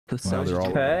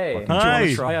Hey.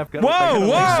 Hi.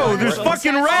 Whoa, there's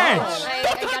fucking rats.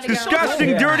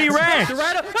 Disgusting, dirty rats.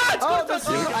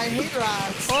 I hate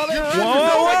rats.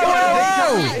 Whoa.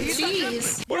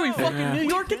 Jeez. What are we, fucking New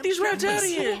York? Get these rats out of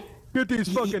here. Get these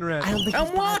fucking rats.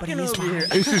 I'm walking over here.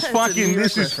 This is fucked. You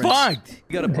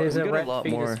gotta There's put a a rat lot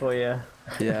fetus more. for you.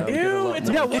 Yeah. Ew, it's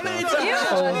a what?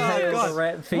 Oh,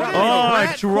 rat fetus. Oh,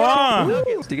 it's wrong.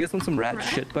 Do you guys want some rat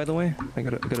shit, by the way? I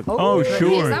gotta. Oh, Is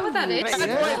sure. that what that is?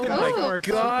 Oh,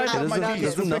 God.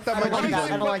 I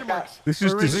don't like that. This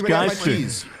is disgusting.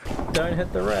 Don't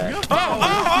hit the rat.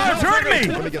 Oh, it's hurt me.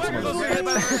 Let me get some of those.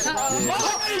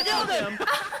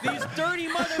 These dirty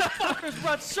motherfuckers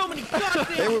brought so many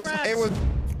goddamn rats.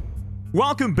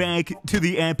 Welcome back to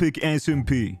the Epic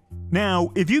SMP.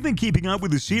 Now, if you've been keeping up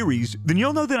with the series, then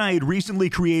you'll know that I had recently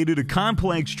created a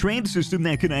complex train system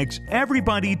that connects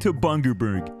everybody to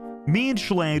Bungerburg, me and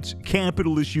Schlatt's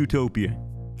capitalist utopia.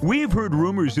 We have heard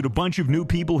rumors that a bunch of new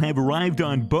people have arrived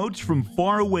on boats from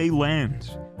faraway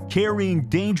lands, carrying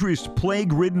dangerous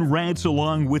plague-ridden rats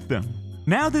along with them.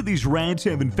 Now that these rats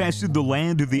have infested the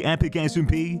land of the Epic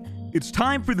SMP, it's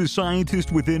time for the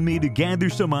scientist within me to gather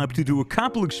some up to do a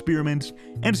couple experiments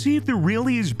and see if they're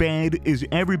really as bad as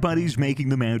everybody's making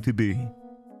them out to be.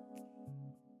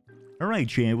 Alright,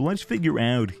 champ, let's figure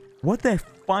out what the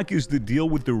fuck is the deal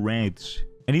with the rats.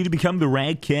 I need to become the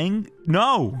rat king?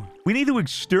 No! We need to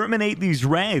exterminate these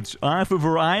rats off of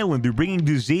our island. They're bringing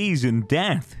disease and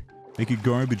death. Make a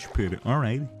garbage pit.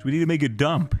 Alright, so we need to make a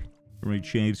dump. Alright,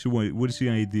 champ, so what is the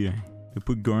idea? To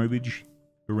put garbage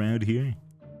around here?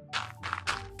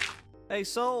 Hey,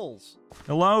 Souls.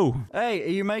 Hello. Hey,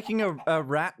 are you making a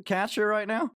rat catcher right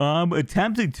now?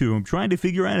 Attempting to. I'm trying to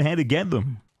figure out how to get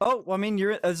them. Oh, I mean,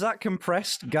 is that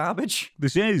compressed garbage?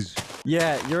 This is.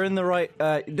 Yeah, you're in the right,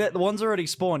 the one's already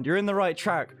spawned. You're in the right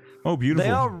track. Oh,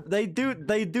 beautiful. They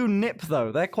do nip,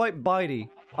 though. They're quite bitey.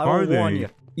 I Are will warn they? you.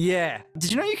 Yeah.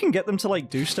 Did you know you can get them to, like,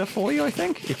 do stuff for you, I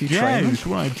think, if you train them? That's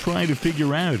what I'm trying to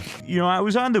figure out. You know, I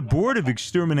was on the board of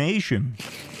extermination,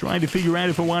 trying to figure out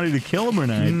if I wanted to kill them or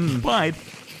not. But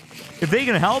if they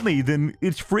can help me, then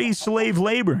it's free slave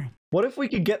labor. What if we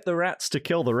could get the rats to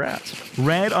kill the rats?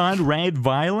 Rat on rat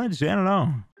violence? I don't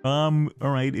know. All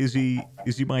right. Is he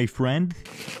my friend?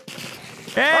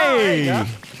 Hey! Oh,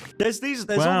 there's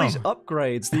all these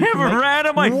upgrades. That I have a rat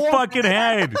on my fucking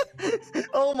head.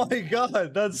 Oh my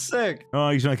god, that's sick. Oh,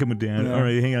 he's not coming down. Yeah. All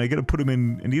right, hang on. I need to put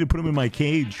him in my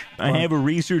cage. I have a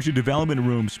research and development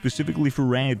room specifically for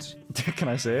rats. Can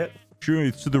I say it? Sure,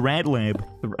 it's the rat lab.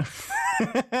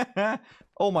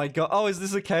 Oh my god. Oh, is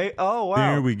this a cave? Oh, wow.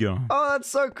 There we go. Oh, that's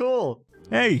so cool.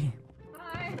 Hey.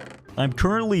 Hi. I'm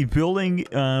currently building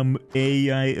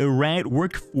a rat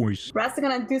workforce. Rats are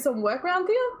gonna do some work around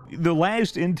you? The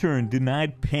last intern did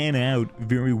not pan out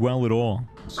very well at all.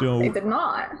 So They did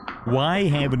not. why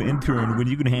have an intern when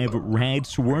you can have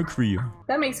rats work for you?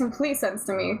 That makes complete sense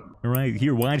to me. All right,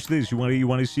 here, watch this. You want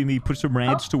to see me put some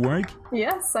rats to work?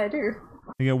 Yes, I do.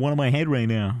 I got one on my head right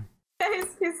now.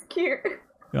 He's cute.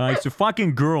 It's a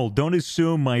fucking girl. Don't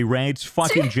assume my rat's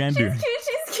fucking gender.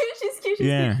 She's cute.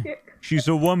 Yeah. She's cute. She's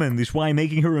a woman. That's why I'm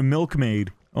making her a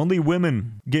milkmaid. Only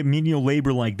women get menial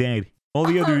labor like that.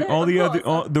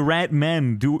 The rat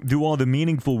men do all the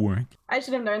meaningful work. I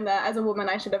should have known that. As a woman,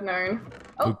 I should have known.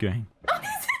 Oh. Okay.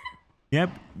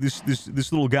 Yep.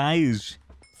 This little guy is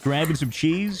grabbing some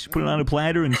cheese, putting it on a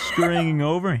platter, and scurrying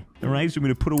over. All right. So I'm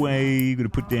gonna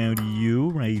put down you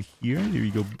right here. There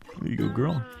you go. There you go,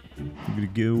 girl. I'm gonna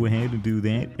go ahead and do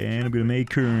that, and I'm gonna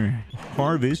make her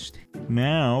harvest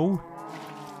now.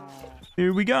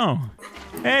 Here we go.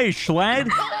 Hey, Schlatt.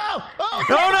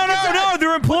 No,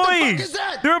 they're employees.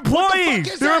 They're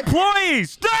employees. They're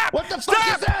employees. Stop. What the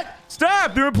fuck is that?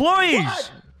 Stop. They're employees.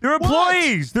 What? They're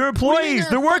employees. They're employees.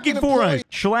 They're working for us. employees?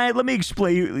 Schlatt, let me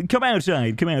explain. Come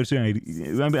outside. Come outside.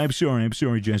 I'm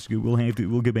sorry, Jessica.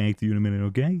 We'll get back to you in a minute,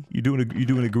 okay? You're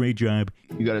doing a great job.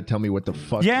 You gotta tell me what the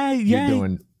fuck Yeah. you're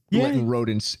doing. Yeah. Letting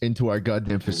rodents into our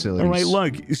goddamn facilities. All right,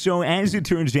 look, so as it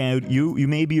turns out, you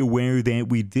may be aware that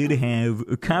we did have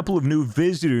a couple of new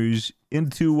visitors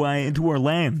into our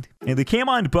land. And they came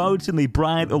on boats and they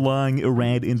brought along a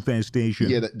rat infestation.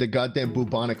 Yeah, the goddamn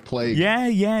bubonic plague.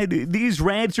 Yeah, these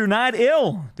rats are not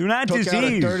ill. They're not Took diseased. out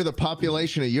a third of the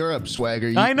population of Europe,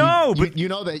 Swagger. I know, but you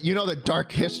know the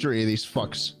dark history of these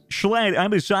fucks. Schlatt,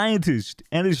 I'm a scientist,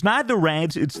 and it's not the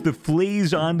rats, it's the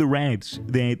fleas on the rats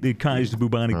that cause the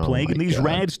bubonic plague, and these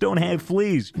rats don't have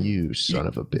fleas. You son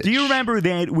of a bitch. Do you remember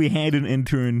that we had an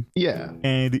intern? Yeah.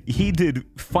 And he did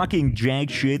fucking jack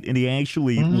shit, and he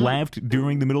actually left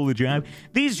during the middle of the job.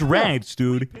 These rats,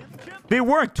 dude, they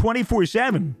work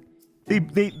 24/7.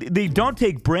 They don't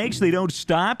take breaks, they don't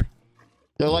stop.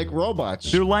 They're like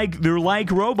robots. They're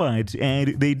like robots,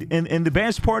 and the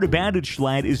best part about it,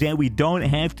 Schlatt, is that we don't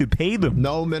have to pay them.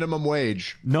 No minimum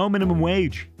wage. No minimum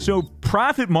wage. So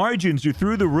profit margins are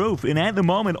through the roof, and at the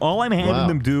moment, all I'm having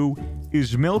them do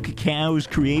is milk cows,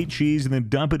 create cheese, and then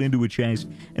dump it into a chest.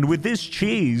 And with this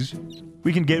cheese,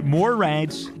 we can get more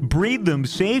rats, breed them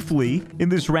safely in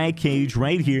this rat cage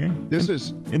right here. This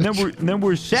is... And then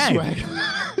we're set.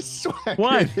 Swagger,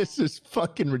 What? This is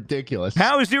fucking ridiculous.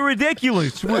 How is it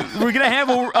ridiculous? We're gonna have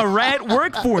a rat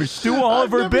workforce do all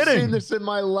of our I've never bidding. seen this in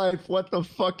my life. What the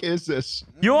fuck is this?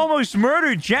 You almost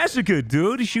murdered Jessica,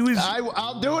 dude. She was...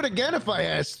 I'll do it again if I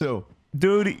ask to.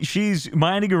 Dude, she's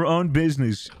minding her own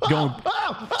business. Going,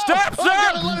 stop,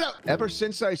 sir! Ever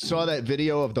since I saw that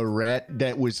video of the rat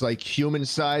that was like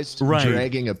human-sized, Right.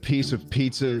 dragging a piece of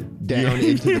pizza down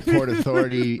into the Port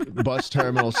Authority bus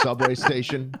terminal subway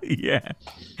station, Yeah,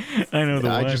 I know the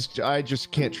one. I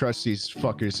just can't trust these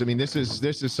fuckers. I mean, this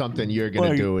is something you're gonna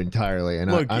Look, do entirely,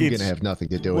 and look, I'm it's- gonna have nothing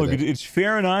to do Look, with it. it's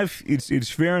fair enough. It's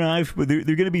fair enough, but they're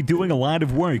going to be doing a lot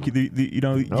of work. You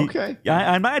know. Okay.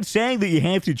 I'm not saying that you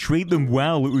have to treat them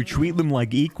well or treat them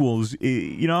like equals.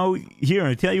 You know, here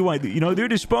I tell you what. You know, they're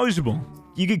disposable.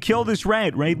 You could kill this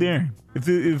rat right there if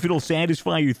it'll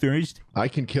satisfy your thirst. I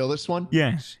can kill this one.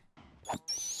 Yes.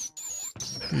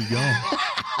 There you go.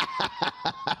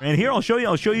 And here I'll show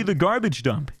you the garbage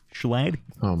dump, Schlatt.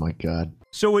 Oh my god.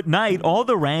 So at night, all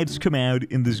the rats come out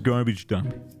in this garbage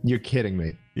dump. You're kidding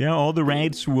me. Yeah, all the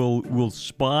rats will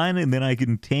spawn, and then I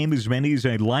can tame as many as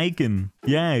I'd like, and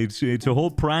yeah, it's a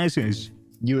whole process.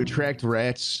 You attract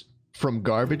rats from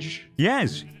garbage?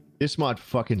 Yes. This mod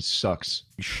fucking sucks.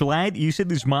 Schlatt, you said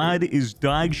this mod is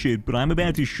dog shit, but I'm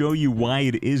about to show you why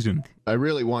it isn't. I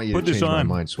really want you Put to this change my on.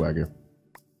 mind, Swagger.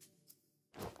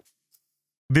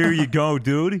 There you go,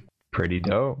 dude. Pretty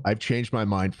dope. I've changed my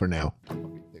mind for now.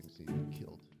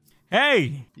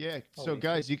 Hey! Yeah, so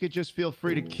guys, you could just feel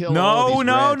free to kill all No, these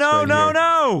no, rats no, right no, here.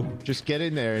 no! Just get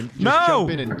in there and just No! jump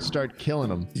in and start killing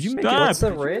them. Did you make Stop. it? What's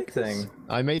the red thing?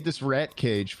 I made this rat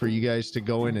cage for you guys to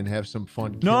go in and have some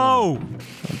fun killing No!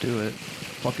 Don't do it.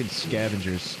 fucking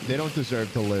scavengers. They don't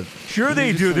deserve to live. Sure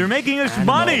they do. They're making us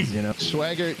money! You know?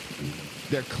 Swagger,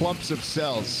 they're clumps of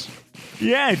cells.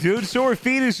 Yeah, dude, so are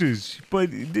fetuses. But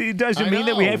it doesn't mean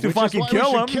that we have to which is fucking why we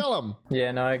kill should them. Kill them.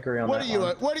 Yeah, no, I agree on What that are you?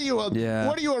 one. What are you? Yeah.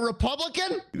 What are you? A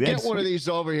Republican? That's- Get one of these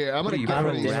over here. I'm gonna get I'm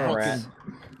one a of these. Democrat.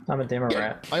 fucking- I'm a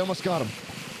Democrat. I almost got him.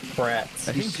 Rats.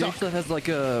 I think He's stuck. Jschlatt has like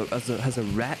has a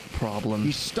rat problem.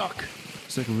 He's stuck.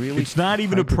 It's like really. It's not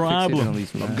even a hyper-fixated problem. on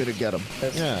these I'm rats. gonna get him.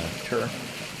 That's Yeah. true.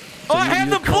 Oh, I have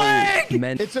the You're calling plague!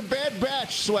 men- It's a bad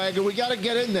batch, Swagger. We gotta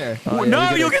get in there. Oh, No, yeah, we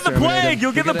gotta you'll get the exterminate plague! him.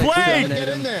 You'll We get the gotta plague! exterminate Get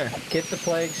in him. there. Get the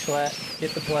plague, Schlatt.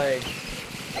 Get the plague.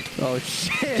 Oh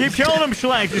shit! Keep killing them,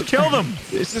 Schlatt. Just kill them.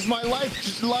 This is my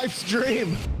life's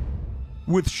dream.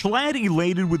 With Schlatt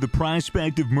elated with the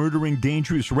prospect of murdering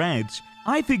dangerous rats,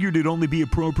 I figured it'd only be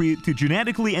appropriate to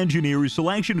genetically engineer a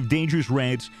selection of dangerous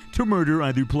rats to murder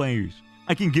other players.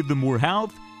 I can give them more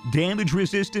health, damage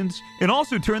resistance, and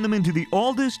also turn them into the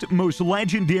oldest, most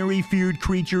legendary feared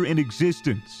creature in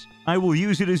existence. I will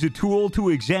use it as a tool to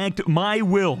exact my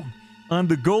will on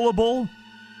the gullible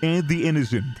and the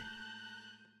innocent.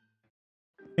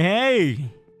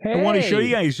 Hey! I want to show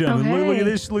you guys something. Oh, Look at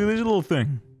hey. this little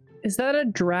thing. Is that a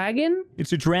dragon?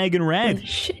 It's a dragon rat.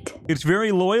 Shit. It's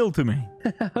very loyal to me.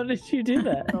 How did you do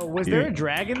that? Oh, was Yeah. there a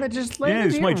dragon that just landed Yeah,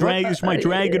 it's here? my What drag. the- It's my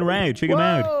dragon rat. Check him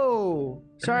out. Whoa!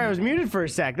 Sorry, I was muted for a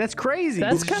sec. That's crazy.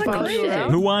 That's Did it just kinda follow you crazy. around?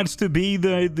 Who wants to be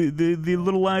the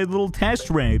little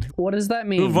test rat? What does that Who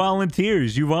mean?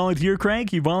 volunteers? You volunteer,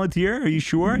 Crank? You volunteer? Are you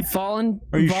sure?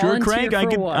 Are you sure, Crank? I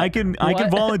can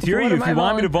volunteer you if you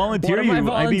want me to volunteer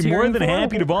you. I'd be more than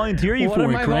happy to volunteer you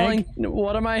for it, Crank.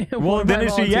 What am I? Well, what am then I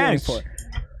it's a volunteering yes. for?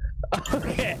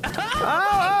 Okay.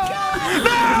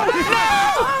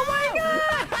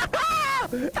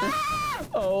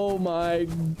 Oh my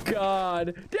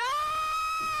god.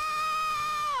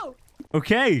 No!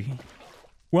 Okay.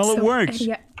 Well, it So, works.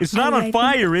 yeah, It's not I on think-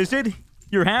 fire, is it?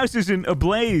 Your house isn't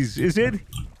ablaze, is it?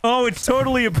 Oh, it's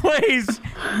totally ablaze.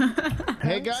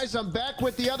 Hey guys, I'm back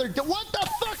with the other. What the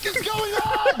fuck is going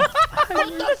on?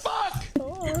 What the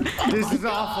fuck? This is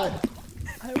awful.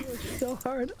 I worked so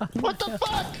hard. What the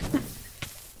fuck?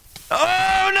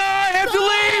 Oh no! I have to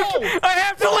leave. I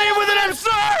have to leave with it. I'm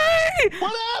sorry.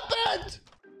 What happened?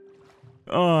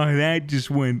 Oh, that just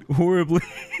went horribly,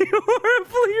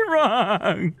 horribly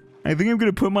wrong. I think I'm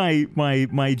gonna put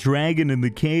my dragon in the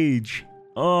cage.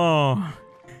 Oh.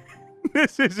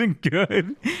 This isn't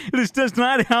good. This does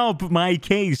not help my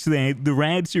case that the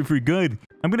rats are for good.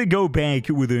 I'm gonna go back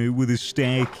with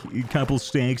a couple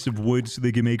stacks of wood so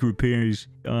they can make repairs.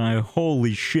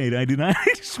 Holy shit, I did not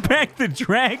expect the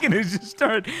dragon to just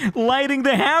start lighting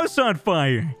the house on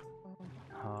fire.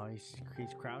 Oh, he's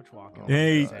crouch walking.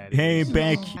 Hey,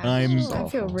 Beck, I'm I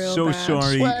feel real so bad.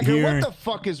 sorry. Swagger, Here, what the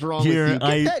fuck is wrong here, with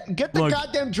you? Get the look.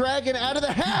 goddamn dragon out of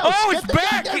the house! Oh, Get it's the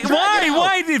back! goddamn dragon out!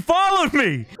 Why? He followed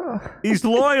me! He's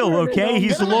loyal, okay?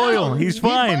 He's Get him loyal. out. He's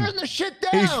fine. Burn the shit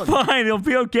down. He's fine. He'll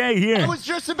be okay. I Here. was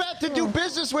just about to do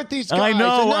business with these guys. I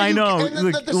know, I and know.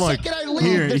 then the Look, second I leave,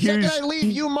 here, the second here's- I leave,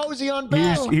 you mosey on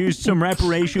back. Here's some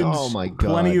reparations. Oh my God.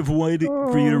 Plenty of wood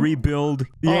for you to rebuild.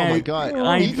 Yeah, Oh my God.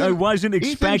 I wasn't Ethan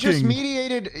expecting. just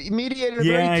mediated a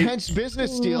Yeah, very tense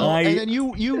business deal, and then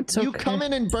you come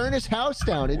in and burn his house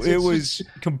down. It was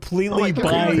completely Oh my by.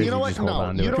 God. You know what?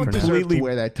 No, you don't deserve Completely- to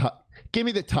wear that top. Give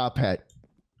me the top hat.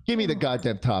 Give me the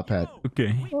goddamn top hat.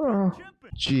 Okay.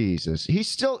 Jesus, he's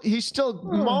still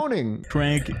moaning.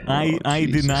 Frank, I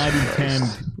did not intend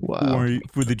Wow.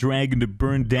 for the dragon to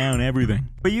burn down everything.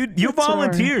 But you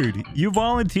volunteered. You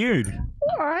volunteered.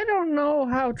 I don't know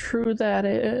how true that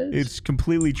is. It's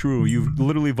completely true. You've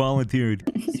literally volunteered.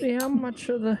 See how much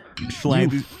of the...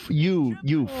 Schlatt,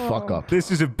 You fuck up. this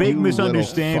is a big You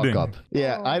misunderstanding. little fuck up.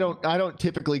 Yeah, I don't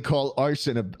typically call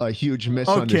arson a huge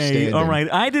misunderstanding. Okay, all right.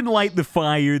 I didn't light the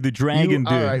fire. The dragon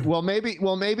did. All right. Well,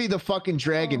 maybe the fucking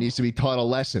dragon needs to be taught a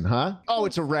lesson, huh? Oh,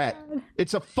 it's a rat.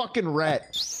 It's a fucking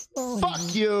rat. Fuck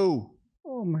you.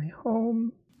 Oh, my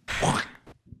home.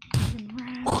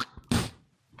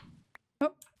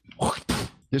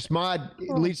 This mod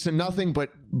leads to nothing but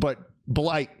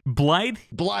blight. Blight?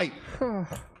 Blight.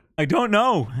 I don't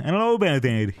know. I don't know about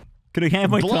that. Could I have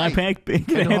my top hat? Could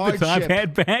I have the top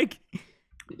hat back?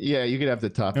 Yeah, you could have the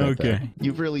top hat Okay. back.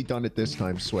 You've really done it this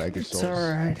time, SwaggerSouls. It's all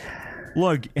right.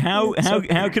 Look, how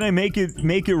can I make it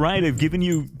right? I've given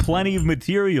you plenty of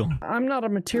material. I'm not a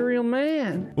material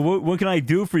man. What can I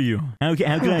do for you? How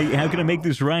can I make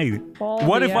this right? All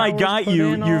What the if I hours got put you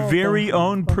in, your all very the-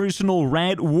 own personal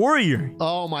rat warrior?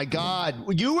 Oh my God!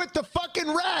 You with the fucking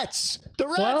rats! The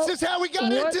rats Well, is how we got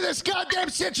what- into this goddamn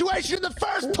situation in the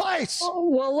first place. Oh,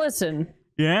 well, listen.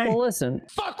 Yeah. Well, listen.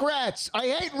 Fuck rats! I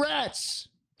hate rats.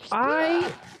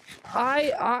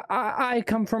 I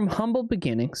come from humble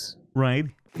beginnings. Right.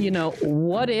 You know,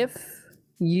 what if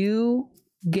you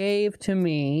gave to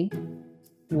me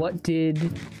what did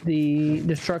the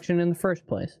destruction in the first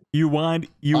place? You want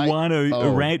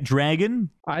a rat dragon?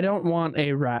 I don't want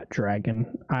a rat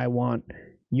dragon. I want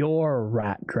your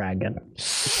rat dragon.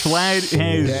 Schlatt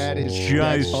has That's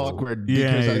just awkward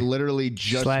because I literally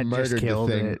just Schlatt murdered just the killed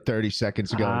thing it. 30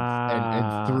 seconds ago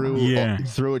and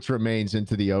threw its remains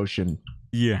into the ocean.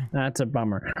 Yeah. That's a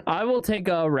bummer. I will take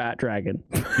a rat dragon.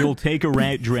 You'll take a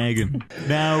rat dragon.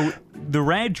 Now, the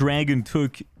rat dragon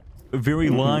took a very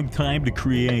long time to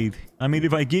create. I mean,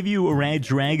 if I give you a rat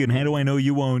dragon, how do I know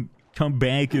you won't come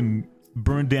back and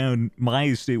burn down my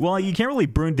estate? Well, you can't really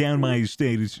burn down my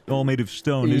estate. It's all made of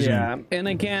stone, isn't Yeah, it? and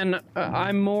again,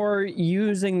 I'm more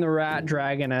using the rat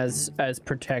dragon as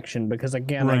protection because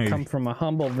again, I Right. come from a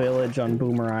humble village on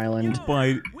Boomer Island.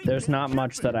 But There's not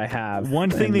much that I have. one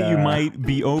thing and, that you might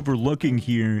be overlooking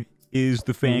here is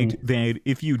the fact that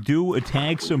if you do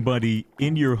attack somebody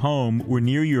in your home or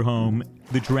near your home,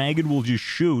 the dragon will just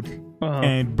shoot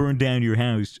and burn down your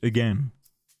house again.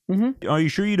 Are you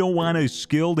sure you don't want a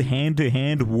skilled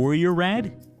hand-to-hand warrior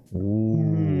rat?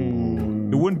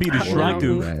 It wouldn't be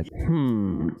destructive.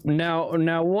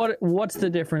 Now, what's the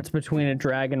difference between a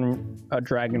dragon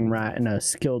rat and a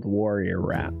skilled warrior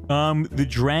rat? The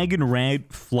dragon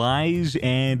rat flies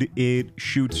and it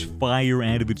shoots fire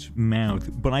out of its mouth.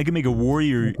 But I can make a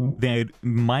warrior that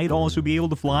might also be able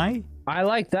to fly. I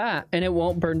like that, and it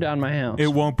won't burn down my house. It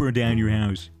won't burn down your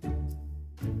house.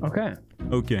 Okay.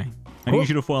 Okay. I need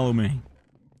you to follow me.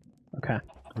 Okay.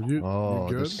 Are you, Oh,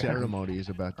 you the good? ceremony is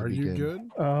about to Are begin. you good?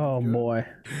 Oh boy.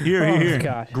 Here.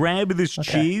 God. Grab this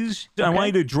cheese. I want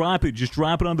you to drop it. Just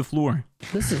drop it on the floor.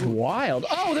 This is wild.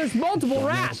 Oh, there's multiple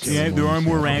rats. Yeah, there are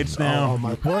more rats now. Oh,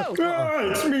 my poor.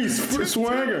 It's me,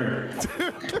 Swagger.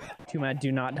 Too mad.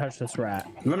 Do not touch this rat.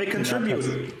 Let me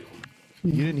contribute.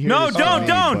 You didn't hear No, this don't, from me,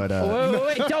 don't! but,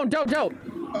 Wait, don't.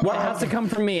 It has to come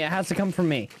from me. It has to come from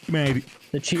me. Man,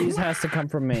 The cheese has to come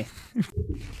from me.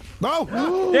 No!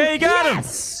 there you got him.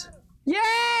 Yes!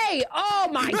 Yay! Oh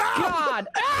my God!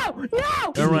 Oh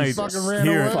no! All right, fucking ran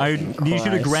here. away. I need you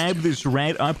to grab this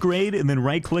rat upgrade and then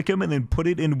right-click him and then put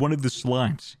it in one of the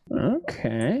slots.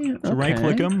 Okay. So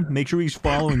right-click him. Make sure he's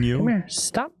following Come you. here.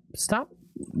 Stop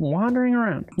wandering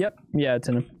around. Yep. Yeah, it's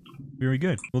in him. Very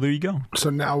good. Well, there you go. So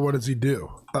now what does he do?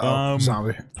 Uh-oh,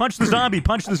 zombie. Punch the zombie.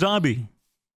 Punch the zombie.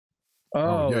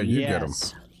 Oh, yeah, you get him.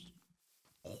 yes.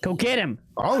 Go get him.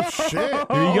 Oh, shit. There you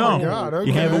Oh, go. my God, okay.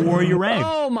 You have a warrior rat.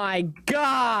 Oh my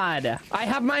god! I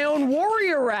have my own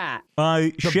warrior rat.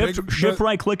 Shift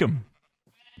right click him.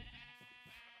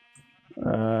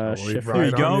 Shift There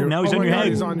you go. Now he's on your head.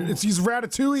 He's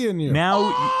Ratatouille in you. Now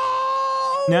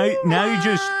you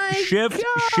just shift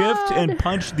and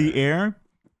punch the air,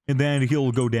 and then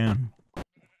he'll go down.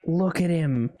 Look at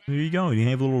him. There you go. You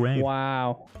have a little rat.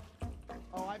 Wow.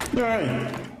 All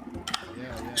right.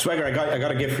 Swagger, I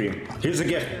got a gift for you. Here's a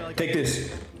gift. Take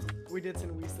this. We did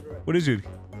some weeks through it. What is it?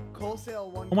 Coal sale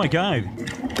one. Oh my god.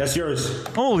 That's yours.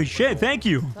 Holy shit, thank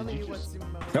you.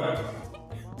 Yep.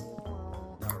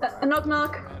 Knock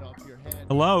knock.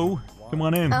 Hello? Come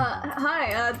on in.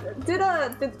 Hi.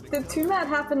 Did Two Mad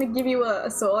happen to give you a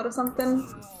sword or something?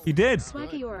 He did.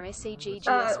 Swagger, you are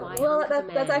Well,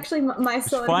 that's actually my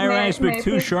sword. Fire May aspect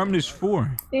 2, please- sharpness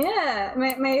 4. Yeah.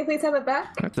 May you please have it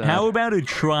back? How about a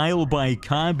trial by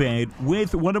combat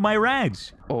with one of my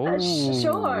rats?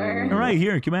 Sure. All right,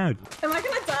 here, come out. Am I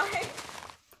gonna die?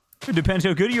 It depends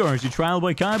how good you are. It's a trial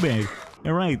by combat.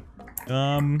 All right.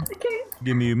 Okay.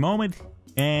 Give me a moment.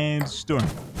 And storm.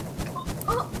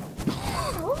 Oh.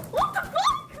 What the fuck?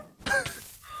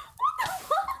 What the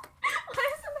fuck? Why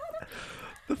isn't that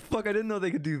The fuck? I didn't know they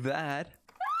could do that.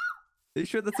 Are you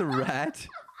sure that's a rat?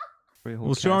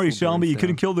 Well, sorry, Selma, you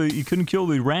couldn't kill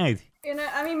the rat. You know,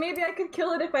 I mean, maybe I could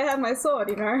kill it if I had my sword,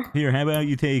 you know? Here, how about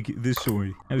you take this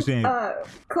sword? How's that?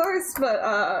 Of course, but,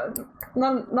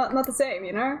 not the same,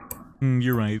 you know?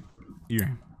 You're right.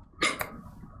 Here.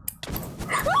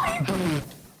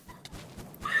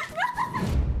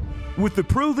 With the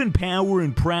proven power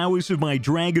and prowess of my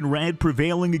dragon rat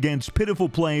prevailing against pitiful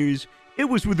players, it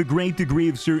was with a great degree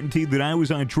of certainty that I was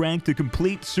on track to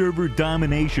complete server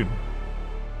domination.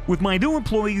 With my new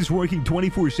employees working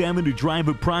 24/7 to drive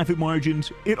up profit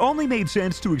margins, it only made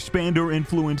sense to expand our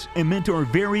influence and mint our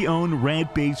very own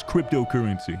rat-based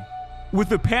cryptocurrency. With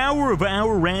the power of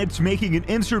our rats making an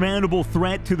insurmountable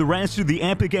threat to the rest of the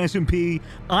Epic SMP,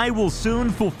 I will soon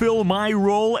fulfill my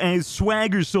role as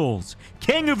SwaggerSouls,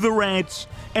 King of the Rats,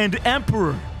 and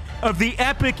Emperor of the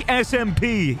Epic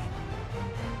SMP.